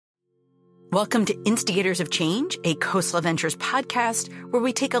Welcome to Instigators of Change, a Khosla Ventures podcast where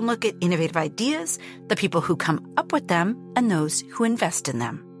we take a look at innovative ideas, the people who come up with them, and those who invest in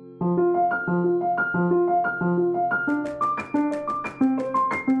them.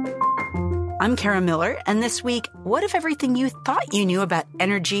 I'm Kara Miller, and this week, what if everything you thought you knew about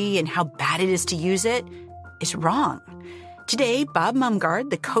energy and how bad it is to use it is wrong? Today, Bob Mumgaard,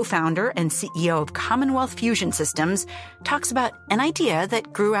 the co-founder and CEO of Commonwealth Fusion Systems, talks about an idea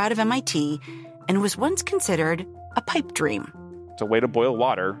that grew out of MIT and was once considered a pipe dream. It's a way to boil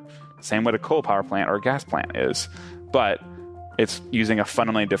water, same way a coal power plant or a gas plant is, but it's using a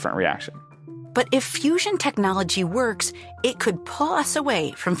fundamentally different reaction. But if fusion technology works, it could pull us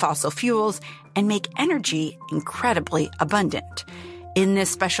away from fossil fuels and make energy incredibly abundant. In this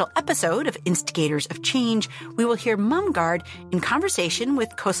special episode of Instigators of Change, we will hear Mumgaard in conversation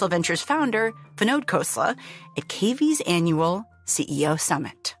with Khosla Ventures founder Vinod Khosla at KV's annual CEO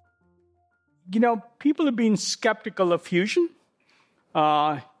Summit. You know, people have been skeptical of fusion.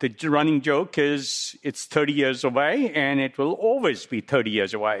 The running joke is it's 30 years away, and it will always be 30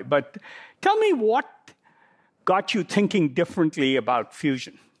 years away. But tell me what got you thinking differently about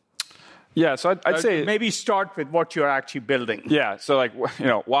fusion? Yeah, so I'd say maybe start with what you're actually building. Yeah, so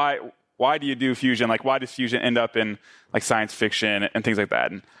why do you do fusion? Like, why does fusion end up in like science fiction and things like that?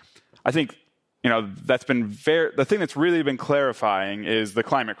 And I think that's been the thing that's really been clarifying is the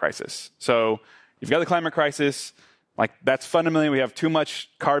climate crisis. So you've got the climate crisis, like that's fundamentally we have too much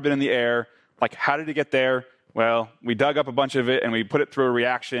carbon in the air. Like, how did it get there? Well, we dug up a bunch of it and we put it through a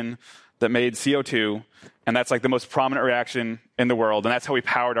reaction that made CO2, and that's like the most prominent reaction in the world, and that's how we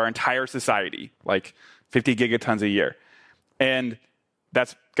powered our entire society, like 50 gigatons a year. And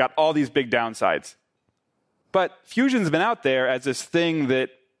that's got all these big downsides. But fusion's been out there as this thing that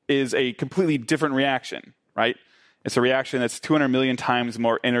is a completely different reaction, right? It's a reaction that's 200 million times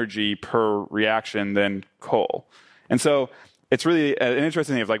more energy per reaction than coal. And so it's really an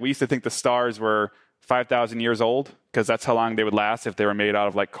interesting thing. Like, we used to think the stars were 5,000 years old because that's how long they would last if they were made out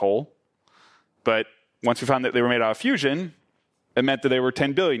of like coal. But once we found that they were made out of fusion, it meant that they were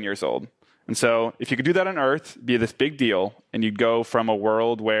 10 billion years old. And so if you could do that on Earth, it'd be this big deal, and you'd go from a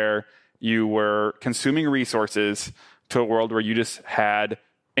world where you were consuming resources to a world where you just had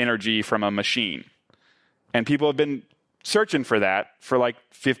energy from a machine. And people have been searching for that for like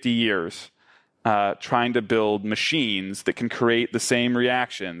 50 years, trying to build machines that can create the same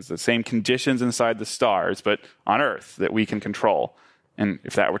reactions, the same conditions inside the stars, but on Earth that we can control. And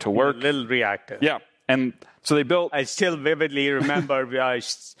if that were to work... A little reactor. Yeah. And so they built... I still vividly remember I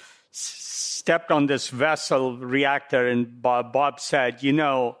stepped on this vessel reactor and Bob said,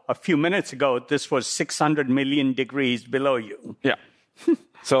 a few minutes ago, this was 600 million degrees below you. Yeah.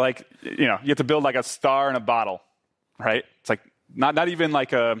 So like, you have to build like a star in a bottle, right? It's like not even like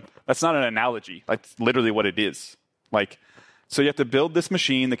that's not an analogy. Like, literally what it is. Like, so you have to build this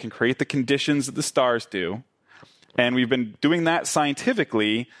machine that can create the conditions that the stars do. And we've been doing that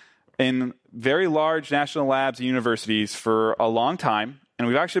scientifically in very large national labs and universities for a long time. And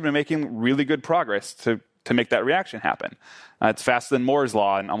we've actually been making really good progress to make that reaction happen. It's faster than Moore's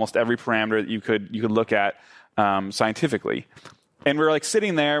law in almost every parameter that you could look at scientifically. And we're like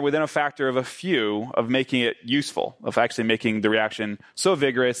sitting there within a factor of a few of making it useful, of actually making the reaction so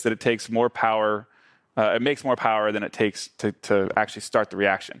vigorous that it takes more power. It makes more power than it takes to actually start the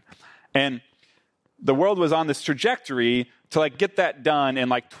reaction. And the world was on this trajectory to like get that done in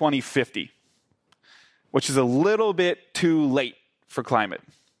like 2050, which is a little bit too late for climate.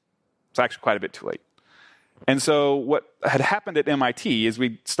 It's actually quite a bit too late. And so what had happened at MIT is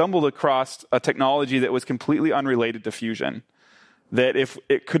we stumbled across a technology that was completely unrelated to fusion, that if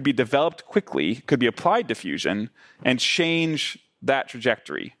it could be developed quickly, could be applied to fusion and change that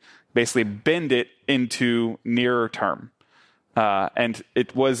trajectory, basically bend it into nearer term. And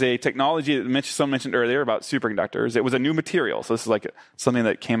it was a technology that someone mentioned earlier about superconductors. It was a new material. So this is like something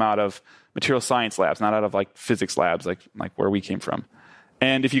that came out of material science labs, not out of like physics labs, like where we came from.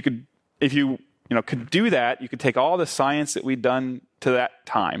 And if you could do that, you could take all the science that we'd done to that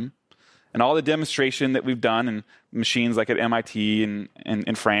time and all the demonstration that we've done in machines like at MIT and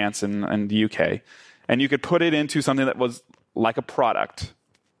in France and the UK, and you could put it into something that was like a product,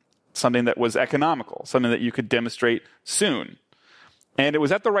 something that was economical, something that you could demonstrate soon. And it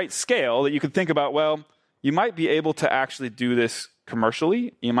was at the right scale that you could think about, well, you might be able to actually do this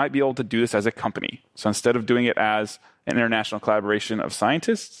commercially. You might be able to do this as a company. So instead of doing it as an international collaboration of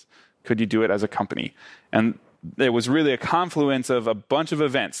scientists, could you do it as a company? And it was really a confluence of a bunch of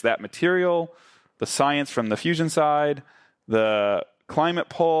events, that material, the science from the fusion side, the climate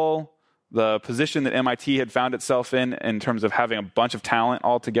pull, the position that MIT had found itself in terms of having a bunch of talent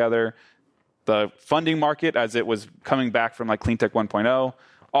all together, the funding market as it was coming back from like Clean Tech 1.0,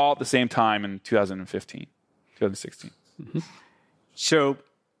 all at the same time in 2016. So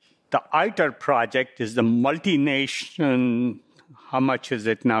the ITER project is the multination, how much is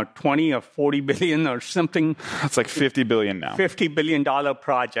it now, 20 or 40 billion or something? It's like 50 billion now. $50 billion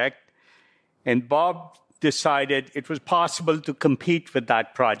project. And Bob decided it was possible to compete with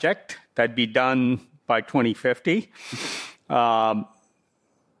that project. That'd be done by 2050.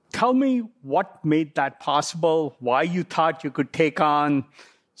 Tell me what made that possible, why you thought you could take on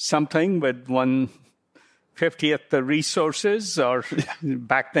something with 1/50th the resources, or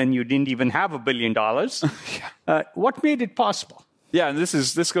back then you didn't even have $1 billion. What made it possible? Yeah, and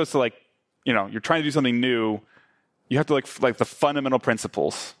this goes to like, you're trying to do something new. You have to like the fundamental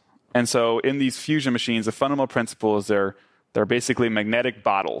principles. And so in these fusion machines, the fundamental principle is they're basically magnetic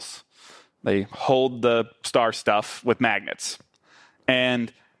bottles. They hold the star stuff with magnets.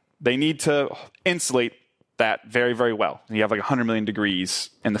 And they need to insulate that very, very well. And you have like 100 million degrees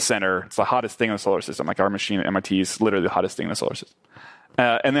in the center. It's the hottest thing in the solar system. Like our machine at MIT is literally the hottest thing in the solar system.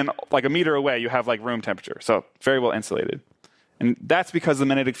 And then like a meter away, you have like room temperature. So very well insulated. And that's because of the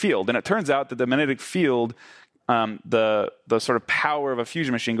magnetic field. And it turns out that the magnetic field, the sort of power of a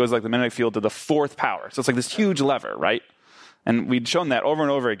fusion machine goes like the magnetic field to the fourth power. So it's like this huge lever, right? And we'd shown that over and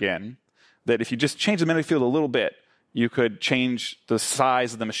over again, that if you just change the magnetic field a little bit, you could change the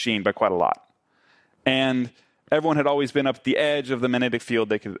size of the machine by quite a lot. And everyone had always been up at the edge of the magnetic field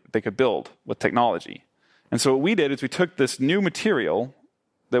they could build with technology. And so what we did is we took this new material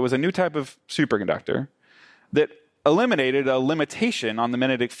that was a new type of superconductor that eliminated a limitation on the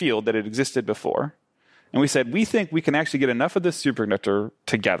magnetic field that had existed before. And we said, we think we can actually get enough of this superconductor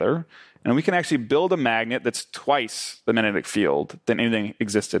together, and we can actually build a magnet that's twice the magnetic field than anything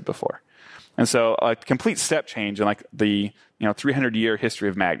existed before. And so a complete step change in like the 300-year history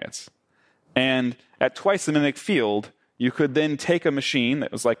of magnets. And at twice the magnetic field, you could then take a machine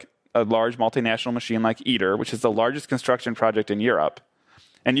that was like a large multinational machine like ITER, which is the largest construction project in Europe,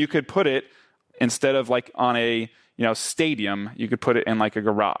 and you could put it, instead of like on a stadium, you could put it in like a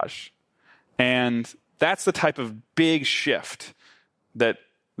garage. And that's the type of big shift that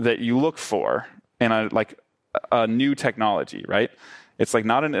you look for in a new technology, right? It's like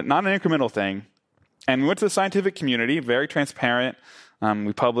not an incremental thing. And we went to the scientific community, very transparent.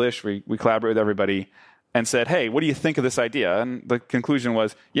 We published, we collaborated with everybody, and said, hey, what do you think of this idea? And the conclusion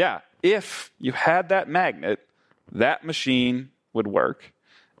was, yeah, if you had that magnet, that machine would work,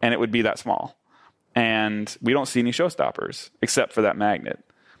 and it would be that small. And we don't see any showstoppers except for that magnet.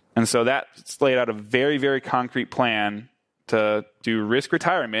 And so that laid out a very, very concrete plan to do risk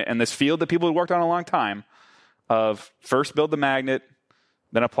retirement in this field that people had worked on a long time, of first build the magnet,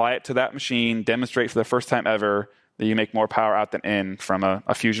 then apply it to that machine, demonstrate for the first time ever that you make more power out than in from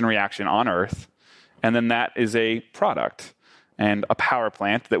a fusion reaction on Earth. And then that is a product and a power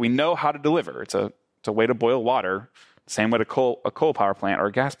plant that we know how to deliver. It's a way to boil water, same way a coal power plant or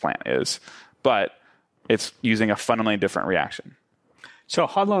a gas plant is, but it's using a fundamentally different reaction. So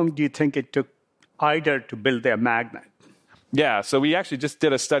how long do you think it took ITER to build their magnet? Yeah, so we actually just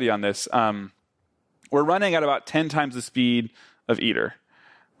did a study on this. We're running at about 10 times the speed of ITER.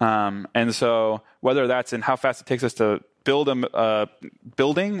 And so whether that's in how fast it takes us to build a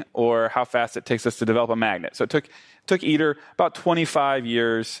building or how fast it takes us to develop a magnet. So it took ITER about 25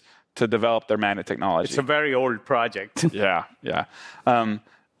 years to develop their magnet technology. It's a very old project. Yeah.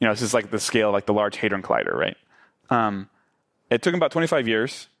 This is like the scale, like the Large Hadron Collider, right? It took them about 25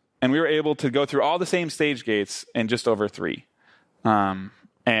 years, and we were able to go through all the same stage gates in just over 3. It was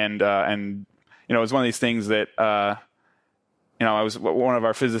one of these things that one of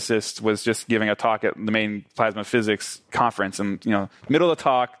our physicists was just giving a talk at the main plasma physics conference, and middle of the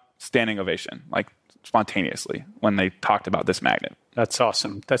talk, standing ovation, like spontaneously when they talked about this magnet. That's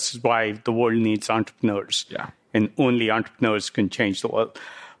awesome. That's why the world needs entrepreneurs. Yeah. And only entrepreneurs can change the world.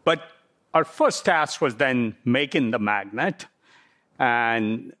 But our first task was then making the magnet,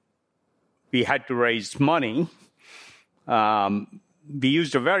 and we had to raise money. We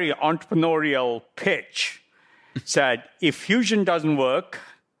used a very entrepreneurial pitch. Said, if fusion doesn't work,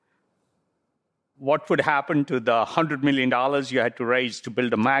 what would happen to the $100 million you had to raise to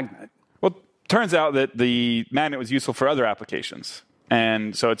build a magnet? Well, turns out that the magnet was useful for other applications.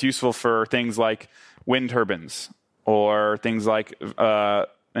 And so it's useful for things like wind turbines, or things like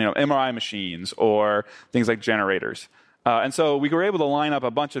MRI machines, or things like generators. And so we were able to line up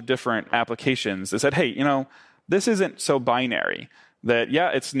a bunch of different applications that said, hey, this isn't so binary. That, yeah,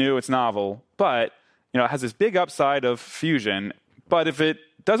 it's new, it's novel, but it has this big upside of fusion. But if it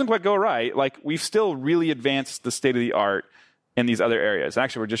doesn't quite go right, like, we've still really advanced the state of the art in these other areas.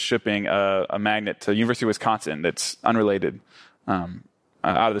 Actually, we're just shipping a magnet to University of Wisconsin that's unrelated out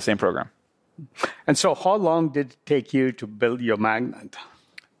of the same program. And so how long did it take you to build your magnet?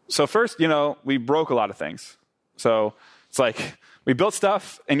 So first, we broke a lot of things. So it's like we built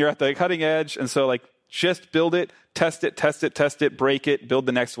stuff and you're at the cutting edge. And so like just build it, test it, break it, build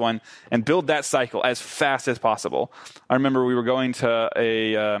the next one, and build that cycle as fast as possible. I remember we were going to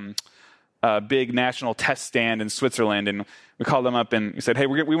a big national test stand in Switzerland, and we called them up and we said, hey,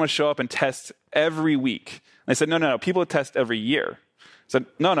 we want to show up and test every week. And they said, no, people test every year. I said,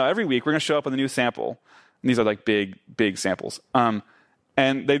 no, every week we're going to show up with a new sample. And these are like big samples. And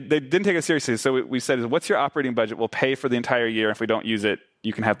they didn't take it seriously. So we said, what's your operating budget? We'll pay for the entire year. If we don't use it,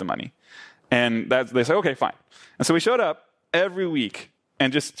 you can have the money. And they said, okay, fine. And so we showed up every week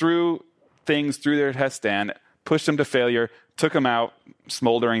and just threw things through their test stand, pushed them to failure, took them out,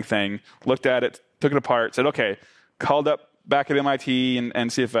 smoldering thing, looked at it, took it apart, said, okay, called up back at MIT and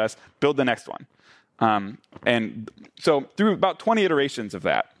CFS, build the next one. And so through about 20 iterations of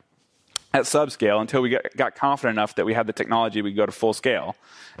that at subscale until we got confident enough that we had the technology, we could go to full scale.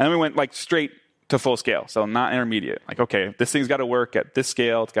 And then we went like straight to full scale, so not intermediate. Like, okay, this thing's got to work at this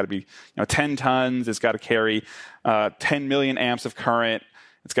scale. It's got to be 10 tons. It's got to carry 10 million amps of current.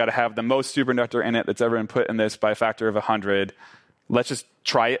 It's got to have the most superconductor in it that's ever been put in this by a factor of 100. Let's just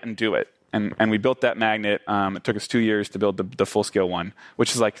try it and do it. And we built that magnet. It took us 2 years to build the full scale one,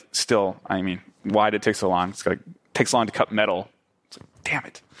 which is like still, why did it take so long? It takes long to cut metal. It's like, damn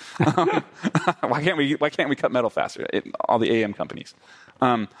it. Why can't we cut metal faster? All the AM companies.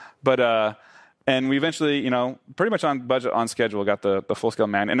 And we eventually, pretty much on budget, on schedule, got the full-scale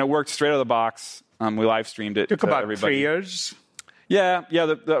magnet. And it worked straight out of the box. We live-streamed it. Took about everybody. 3 years? Yeah.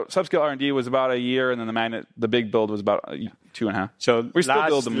 The subscale R&D was about a year, and then the magnet, the big build, was about 2.5. So we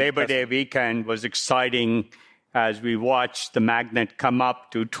last Labor Day weekend was exciting as we watched the magnet come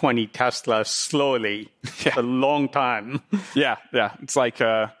up to 20 Tesla slowly. Yeah. It's a long time. Yeah. It's like,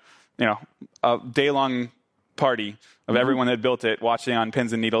 a day-long party of everyone that built it, watching on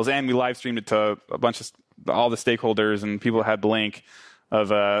pins and needles, and we live streamed it to a bunch of all the stakeholders and people had the link of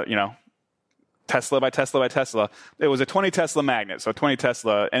Tesla by Tesla by Tesla. It was a 20 Tesla magnet, so 20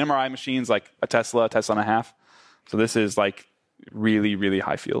 Tesla. An MRI machine's like a Tesla and a half. So this is like really, really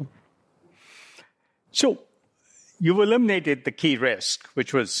high field. So you've eliminated the key risk,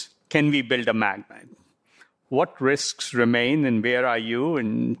 which was, can we build a magnet? What risks remain and where are you?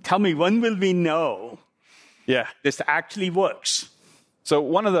 And tell me, when will we know this actually works? So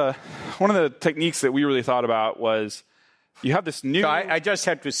one of the techniques that we really thought about was you have this new... So I just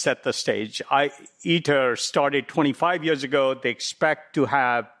had to set the stage. ITER started 25 years ago. They expect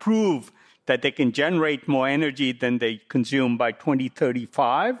to prove that they can generate more energy than they consume by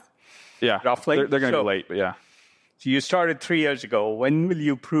 2035. Yeah, roughly. They're going to be late, but yeah. So you started 3 years ago. When will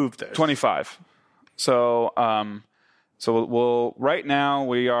you prove this? 25. So we'll right now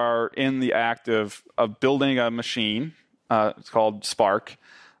we are in the act of building a machine. It's called Spark,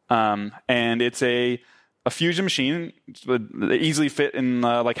 and it's a fusion machine. It would easily fit in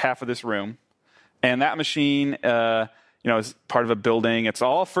like half of this room, and that machine, is part of a building. It's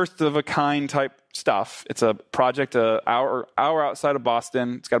all first of a kind type stuff. It's a project hour outside of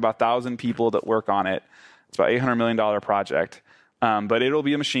Boston. It's got about 1,000 people that work on it. It's about $800 million project. But it'll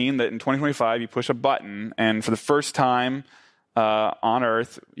be a machine that in 2025 you push a button, and for the first time on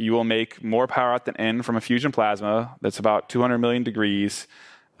Earth, you will make more power out than in from a fusion plasma that's about 200 million degrees.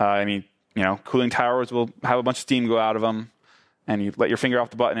 Cooling towers will have a bunch of steam go out of them, and you let your finger off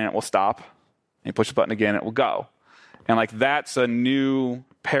the button and it will stop. And you push the button again, it will go. And like that's a new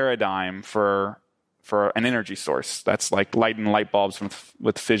paradigm for an energy source. That's like lighting light bulbs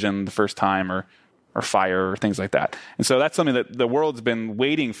with fission the first time, or fire, or things like that. And so that's something that the world's been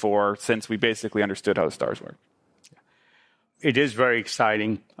waiting for since we basically understood how the stars work. It is very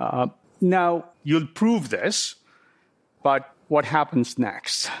exciting. Now, you'll prove this, but what happens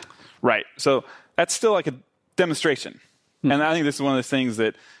next? Right. So that's still like a demonstration. And I think this is one of the things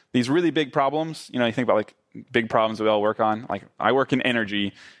that these really big problems, you think about like big problems that we all work on. Like I work in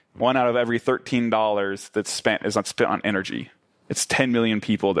energy. 1 out of every $13 that's spent is not spent on energy. It's 10 million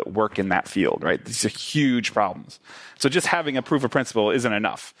people that work in that field, right? These are huge problems. So just having a proof of principle isn't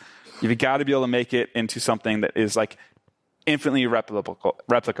enough. You've got to be able to make it into something that is like infinitely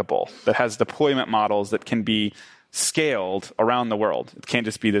replicable, that has deployment models that can be scaled around the world. It can't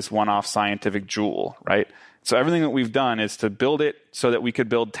just be this one-off scientific jewel, right? So everything that we've done is to build it so that we could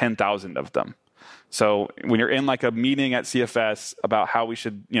build 10,000 of them. So when you're in like a meeting at CFS about how we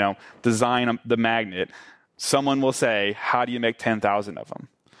should, design the magnet, someone will say, how do you make 10,000 of them?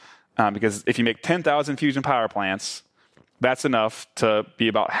 Because if you make 10,000 fusion power plants, that's enough to be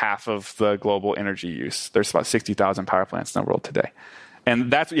about half of the global energy use. There's about 60,000 power plants in the world today.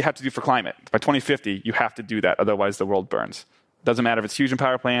 And that's what you have to do for climate. By 2050, you have to do that. Otherwise, the world burns. Doesn't matter if it's fusion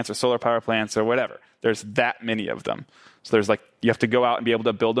power plants or solar power plants or whatever. There's that many of them. So there's like, you have to go out and be able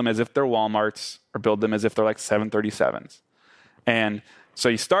to build them as if they're Walmarts or build them as if they're like 737s. And so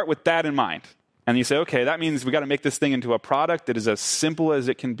you start with that in mind. And you say, okay, that means we got to make this thing into a product that is as simple as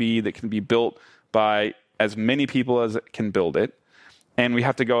it can be, that can be built by as many people as can build it. And we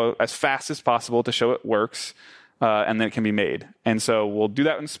have to go as fast as possible to show it works, and then it can be made. And so we'll do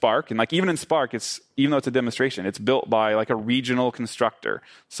that in Spark. And like even in Spark, even though it's a demonstration, it's built by like a regional constructor,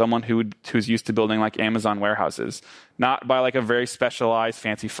 someone who's used to building like Amazon warehouses, not by like a very specialized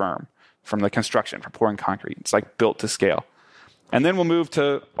fancy firm from the construction, for pouring concrete. It's like built to scale. And then we'll move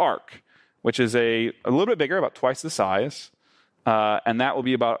to Arc, which is a little bit bigger, about twice the size. And that will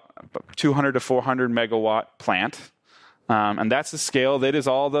be about 200 to 400 megawatt plant. And that's the scale that is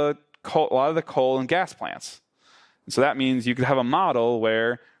a lot of the coal and gas plants. And so that means you could have a model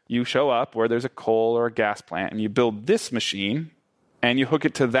where you show up where there's a coal or a gas plant and you build this machine and you hook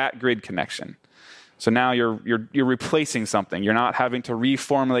it to that grid connection. So now you're replacing something. You're not having to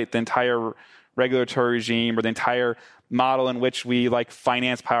reformulate the entire regulatory regime or the entire model in which we like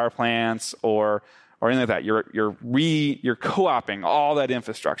finance power plants or anything like that. You're co-opting all that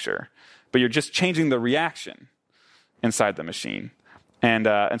infrastructure, but you're just changing the reaction inside the machine.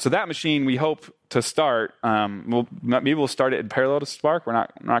 And so that machine we hope to start. Maybe we'll start it in parallel to Spark. We're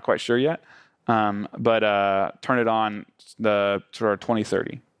not quite sure yet, but turn it on the sort of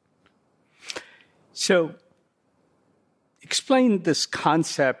 2030. So, explain this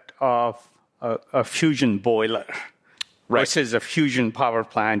concept of a fusion boiler versus a fusion power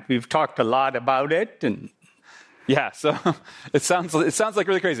plant. We've talked a lot about it, and yeah, so it sounds like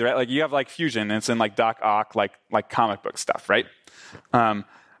really crazy, right? Like you have like fusion, and it's in like Doc Ock, like comic book stuff, right?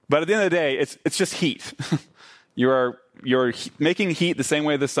 But at the end of the day, it's just heat. You're making heat the same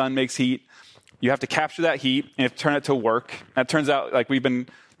way the sun makes heat. You have to capture that heat and turn it to work. And it turns out like we've been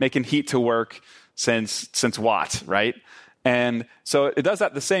making heat to work since Watt, right? And so it does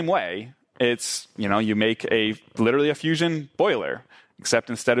that the same way. It's, you make literally a fusion boiler, except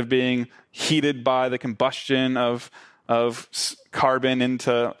instead of being heated by the combustion of carbon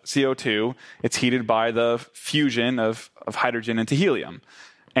into CO2, it's heated by the fusion of hydrogen into helium.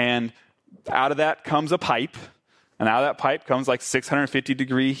 And out of that comes a pipe, and out of that pipe comes like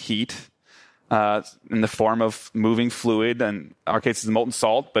 650-degree heat in the form of moving fluid. And in our case, it's molten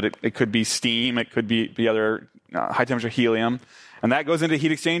salt, but it could be steam, it could be other high-temperature helium. And that goes into a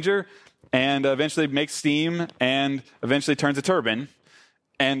heat exchanger, and eventually makes steam, and eventually turns a turbine.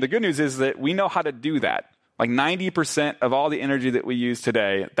 And the good news is that we know how to do that. Like 90% of all the energy that we use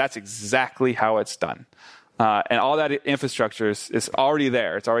today, that's exactly how it's done. And all that infrastructure is already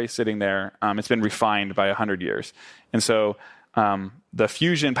there. It's already sitting there. It's been refined by 100 years. And so the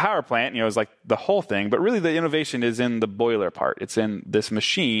fusion power plant, is like the whole thing. But really the innovation is in the boiler part. It's in this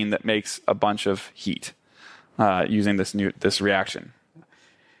machine that makes a bunch of heat using this reaction.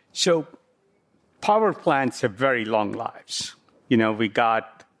 So power plants have very long lives. We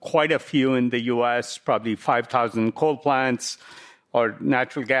got quite a few in the U.S., probably 5,000 coal plants or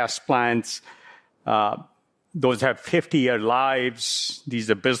natural gas plants. Those have 50-year lives.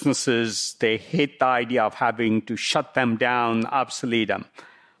 These are businesses. They hate the idea of having to shut them down, obsolete them.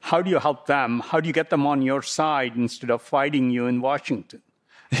 How do you help them? How do you get them on your side instead of fighting you in Washington?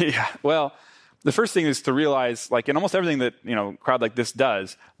 Yeah, well, the first thing is to realize, like in almost everything that a crowd like this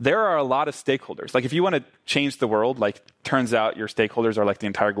does, there are a lot of stakeholders. Like if you want to change the world, like turns out your stakeholders are like the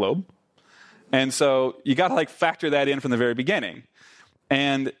entire globe, and so you got to like factor that in from the very beginning.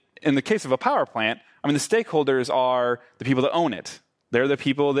 And in the case of a power plant, the stakeholders are the people that own it. They're the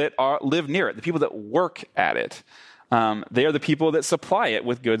people that live near it, the people that work at it. They are the people that supply it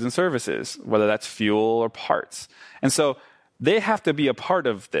with goods and services, whether that's fuel or parts. And so they have to be a part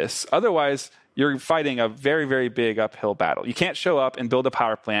of this. Otherwise, you're fighting a very, very big uphill battle. You can't show up and build a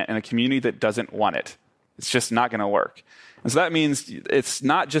power plant in a community that doesn't want it. It's just not going to work. And so that means it's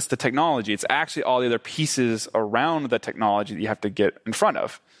not just the technology. It's actually all the other pieces around the technology that you have to get in front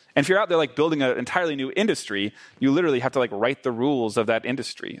of. And if you're out there like building an entirely new industry, you literally have to like write the rules of that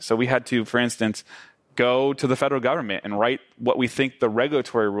industry. So we had to, for instance, go to the federal government and write what we think the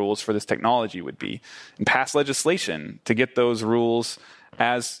regulatory rules for this technology would be and pass legislation to get those rules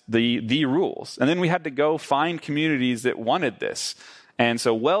as the rules. And then we had to go find communities that wanted this And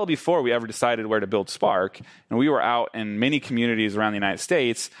so well before we ever decided where to build Spark, and we were out in many communities around the United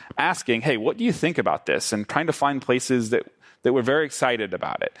States asking, hey, what do you think about this? And trying to find places that were very excited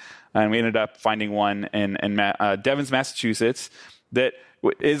about it. And we ended up finding one in Devens, Massachusetts, that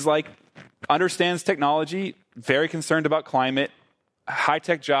is like, understands technology, very concerned about climate,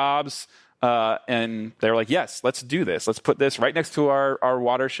 high-tech jobs, and they were like, yes, let's do this. Let's put this right next to our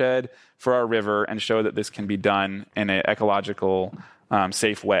watershed for our river and show that this can be done in an ecological,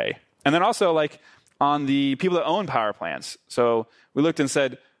 safe way. And then also, like, on the people that own power plants. So we looked and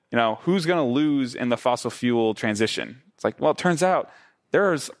said, who's going to lose in the fossil fuel transition? It's like, well, it turns out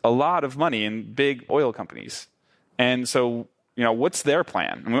there's a lot of money in big oil companies. And so, what's their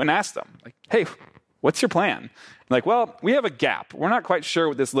plan? And we went and asked them, like, hey, what's your plan? Like, well, we have a gap. We're not quite sure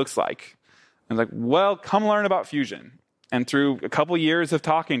what this looks like. And like, well, come learn about fusion. And through a couple years of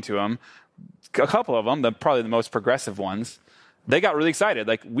talking to them, a couple of them, probably the most progressive ones, they got really excited.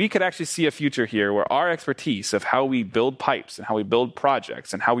 Like, we could actually see a future here where our expertise of how we build pipes and how we build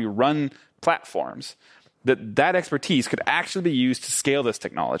projects and how we run platforms, that expertise could actually be used to scale this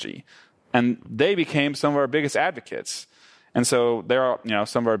technology. And they became some of our biggest advocates. And so there are,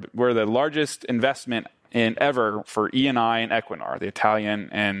 we're the largest investment in ever for Eni and Equinor, the Italian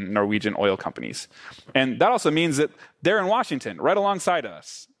and Norwegian oil companies. And that also means that they're in Washington, right alongside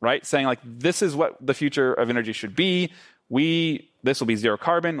us, right? Saying, like, this is what the future of energy should be. This will be zero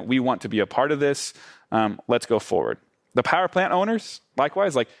carbon. We want to be a part of this. Let's go forward. The power plant owners,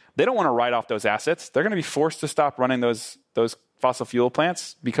 likewise, like, they don't want to write off those assets. They're going to be forced to stop running those fossil fuel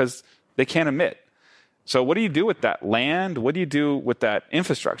plants because they can't emit. So what do you do with that land? What do you do with that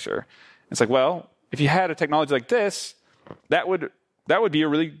infrastructure? It's like, well, if you had a technology like this, that would be a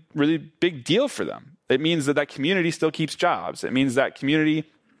really, really big deal for them. It means that community still keeps jobs. It means that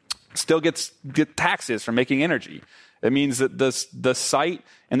community still gets taxes for making energy. It means that the site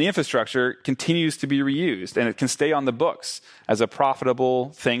and the infrastructure continues to be reused, and it can stay on the books as a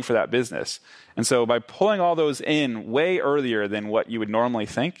profitable thing for that business. And so by pulling all those in way earlier than what you would normally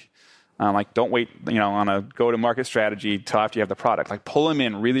think, like, don't wait, on a go-to-market strategy till after you have the product. Like, pull them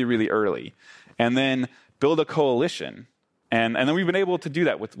in really, really early, and then build a coalition. And then we've been able to do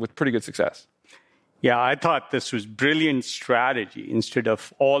that with pretty good success. Yeah, I thought this was brilliant strategy. Instead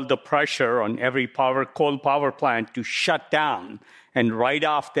of all the pressure on every coal power plant to shut down and write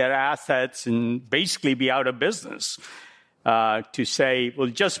off their assets and basically be out of business, to say, we'll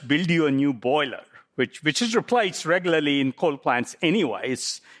just build you a new boiler, which is replaced regularly in coal plants anyway.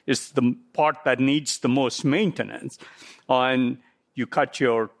 It's the part that needs the most maintenance. And you cut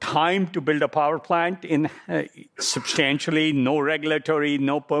your time to build a power plant in substantially, no regulatory,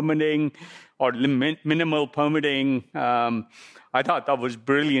 no permitting, or minimal permitting. I thought that was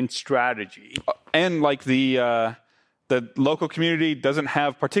brilliant strategy. And like the local community doesn't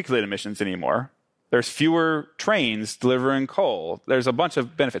have particulate emissions anymore. There's fewer trains delivering coal. There's a bunch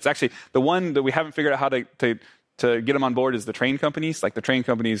of benefits. Actually, the one that we haven't figured out how to get them on board is the train companies. Like, the train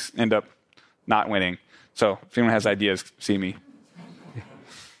companies end up not winning. So if anyone has ideas, see me.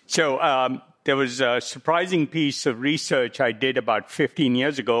 So there was a surprising piece of research I did about 15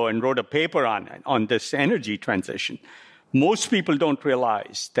 years ago and wrote a paper on this energy transition. Most people don't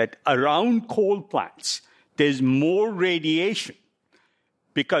realize that around coal plants, there's more radiation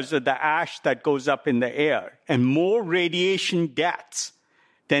because of the ash that goes up in the air, and more radiation deaths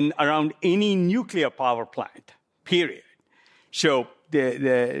than around any nuclear power plant, period. So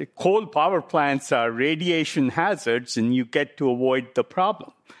the coal power plants are radiation hazards, and you get to avoid the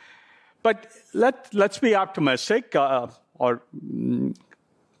problem. But let's be optimistic, or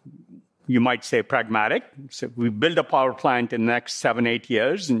you might say pragmatic. So we build a power plant in the next 7-8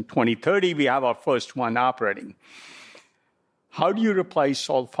 years. In 2030, we have our first one operating. How do you replace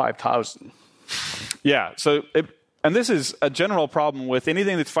all 5,000? Yeah, and this is a general problem with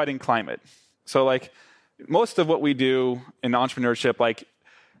anything that's fighting climate. So, like, most of what we do in entrepreneurship, like,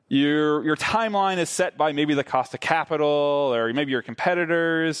 your timeline is set by maybe the cost of capital or maybe your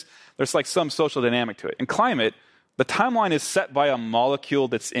competitors. There's like some social dynamic to it. In climate, the timeline is set by a molecule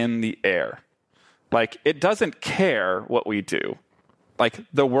that's in the air. Like, it doesn't care what we do. Like,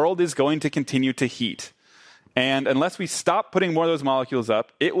 the world is going to continue to heat. And unless we stop putting more of those molecules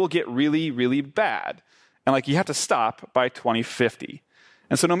up, it will get really, really bad. And, like, you have to stop by 2050.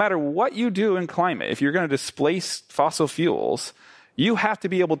 And so no matter what you do in climate, if you're going to displace fossil fuels, you have to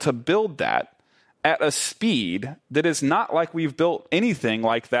be able to build that at a speed that is not like we've built anything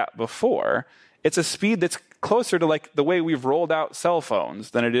like that before. It's a speed that's closer to like the way we've rolled out cell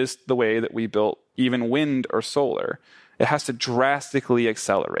phones than it is the way that we built even wind or solar. It has to drastically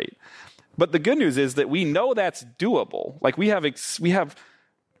accelerate. But the good news is that we know that's doable. Like we have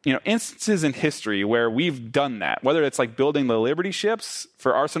instances in history where we've done that, whether it's like building the Liberty ships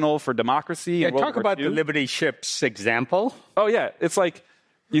for Arsenal for Democracy. Yeah, in World talk War about II. the Liberty ships example. Oh, yeah. It's like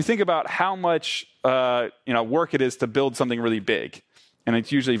you think about how much work it is to build something really big, and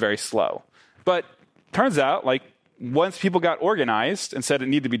it's usually very slow. But turns out, like, once people got organized and said it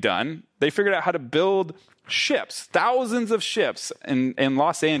needed to be done, they figured out how to build ships, thousands of ships in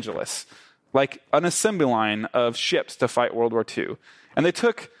Los Angeles, like an assembly line of ships to fight World War II. And they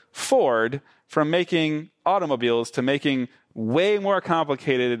took Ford from making automobiles to making way more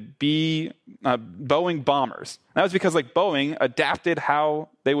complicated Boeing bombers. And that was because like Boeing adapted how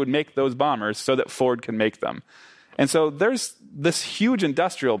they would make those bombers so that Ford could make them. And so there's this huge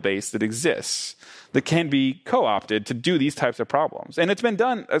industrial base that exists that can be co-opted to do these types of problems. And it's been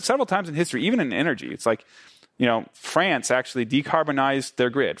done several times in history, even in energy. It's like, France actually decarbonized their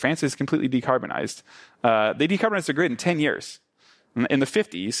grid. France is completely decarbonized. They decarbonized their grid in 10 years. In the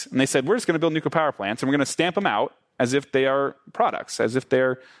 50s, and they said, we're just going to build nuclear power plants, and we're going to stamp them out as if they are products, as if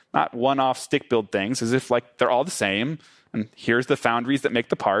they're not one-off stick-build things, as if like they're all the same, and here's the foundries that make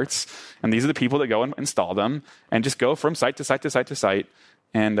the parts, and these are the people that go and install them, and just go from site to site to site to site,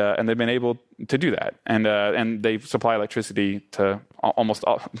 and they've been able to do that. And they supply electricity to almost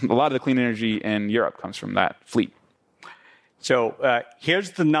a lot of the clean energy in Europe comes from that fleet. So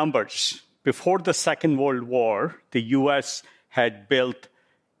here's the numbers. Before the Second World War, the U.S. had built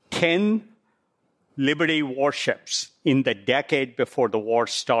 10 Liberty warships in the decade before the war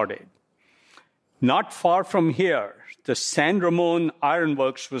started. Not far from here, the San Ramon Iron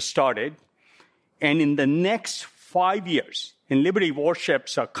Works was started, and in the next 5 years, and Liberty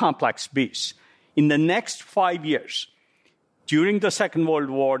warships are complex beasts, in the next 5 years, during the Second World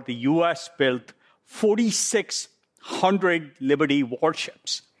War, the U.S. built 4,600 Liberty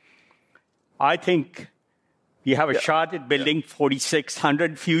warships. I think we have a shot at building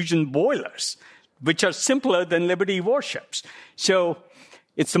 4,600 fusion boilers, which are simpler than Liberty warships. So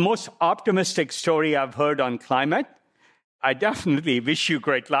it's the most optimistic story I've heard on climate. I definitely wish you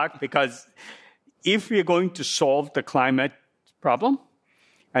great luck, because if we're going to solve the climate problem,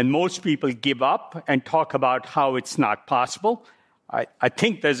 and most people give up and talk about how it's not possible, I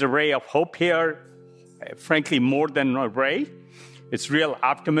think there's a ray of hope here, frankly, more than a ray. It's real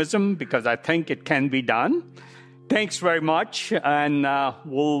optimism, because I think it can be done. Thanks very much, and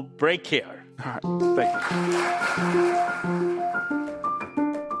we'll break here. All right. Thank you.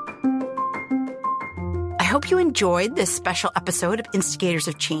 I hope you enjoyed this special episode of Instigators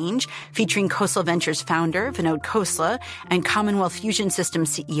of Change, featuring Khosla Ventures founder Vinod Khosla and Commonwealth Fusion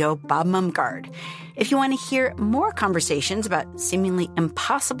Systems CEO Bob Mumgaard. If you want to hear more conversations about seemingly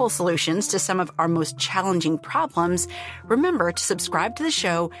impossible solutions to some of our most challenging problems, remember to subscribe to the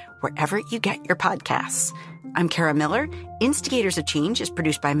show wherever you get your podcasts. I'm Kara Miller. Instigators of Change is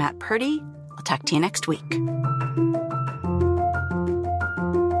produced by Matt Purdy. I'll talk to you next week.